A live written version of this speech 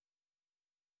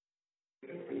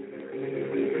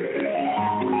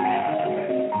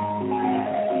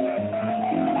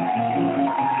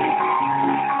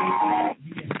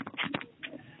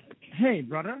Hey,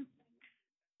 brother.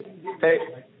 Hey,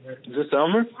 is this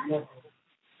Elmer?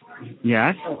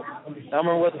 Yes.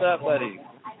 Elmer, what's up, buddy?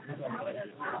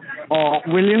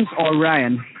 Williams or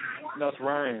Ryan? No, it's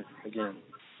Ryan again.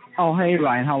 Oh, hey,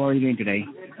 Ryan. How are you doing today?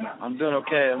 I'm doing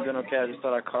okay. I just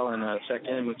thought I'd call and check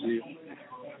in with you.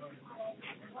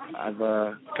 I've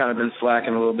kind of been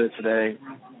slacking a little bit today.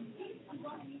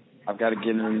 I've got to get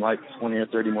in like 20 or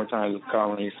 30 more times with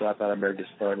calling you, so I thought I'd better get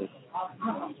started.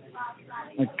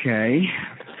 Okay.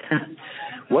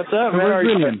 What's up, So man? where's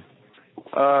William?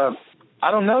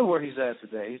 I don't know where he's at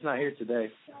today. He's not here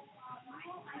today.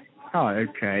 Oh,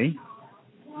 okay.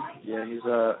 Yeah, he's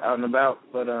out and about,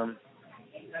 but I'm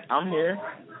here,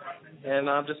 and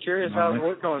I'm just curious, how's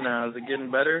work going now? Is it getting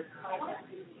better?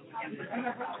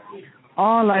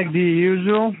 Oh, like the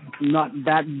usual, not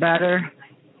that better.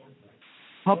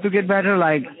 Hope to get better,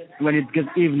 like when it gets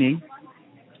evening.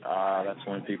 That's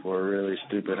when people are really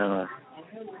stupid, huh?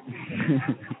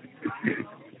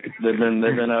 They've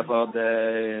been up all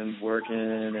day and working,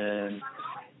 and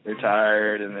they're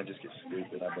tired, and they just get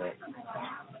stupid, I bet.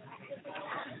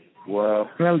 Well,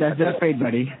 that's their fate,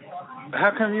 buddy.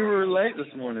 How come you were late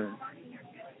this morning?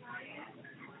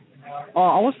 Oh,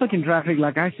 I was stuck in traffic,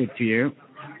 like I said to you.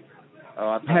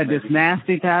 I had this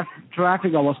nasty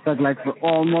traffic. I was stuck like for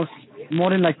almost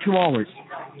more than like 2 hours.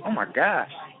 Oh my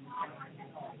gosh!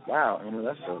 Wow, I mean,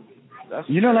 that's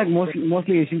like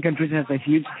mostly Asian countries has a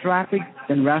huge traffic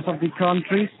than rest of the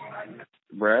countries.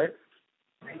 Right.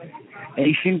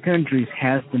 Asian countries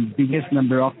has the biggest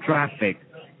number of traffic.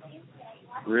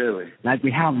 Really? Like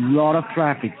we have a lot of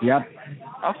traffic. Yep.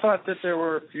 I thought that there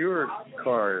were fewer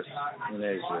cars in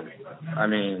Asia. I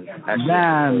mean,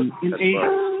 actually,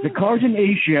 the cars in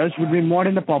Asia would be more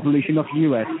than the population of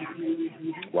U.S.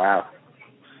 Wow,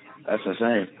 that's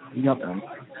insane. Yep.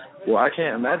 Well, I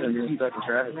can't imagine being stuck in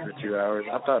traffic for 2 hours.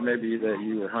 I thought maybe that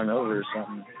you were hungover or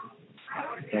something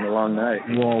on a long night.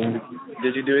 Whoa.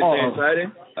 Did you do anything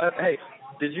exciting? Hey,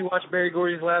 did you watch Barry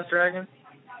Gordy's Last Dragon?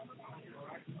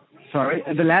 Sorry,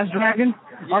 The Last Dragon?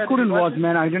 Yeah, I couldn't watch,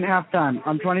 man. I didn't have time.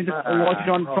 I'm trying to watch it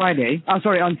on Friday. On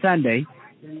Sunday.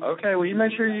 Okay, well, you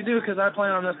make sure you do, because I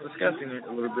plan on us discussing it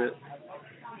a little bit.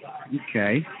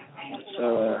 Okay.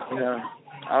 So,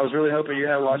 I was really hoping you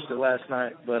had watched it last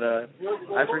night, but I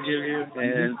forgive you,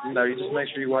 and, you just make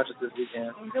sure you watch it this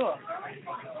weekend.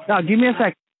 Now, give me a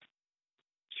second.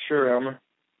 Sure, Elmer.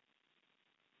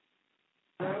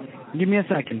 Give me a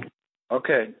second.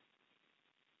 Okay.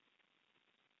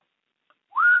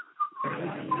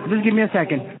 Just give me a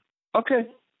second. Okay.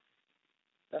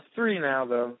 That's 3 now,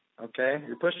 though. Okay?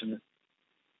 You're pushing it.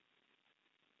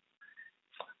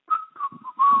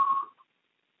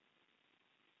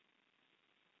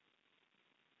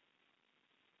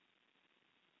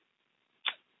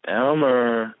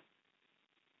 Elmer.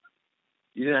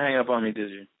 You didn't hang up on me,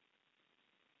 did you?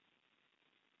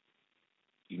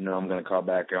 You know I'm going to call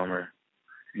back, Elmer.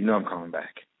 You know I'm calling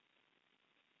back.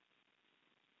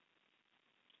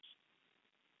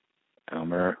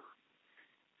 Elmer.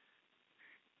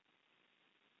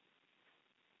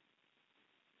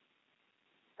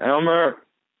 Elmer.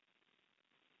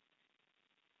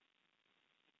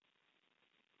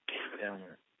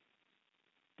 Elmer.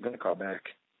 I'm going to call back.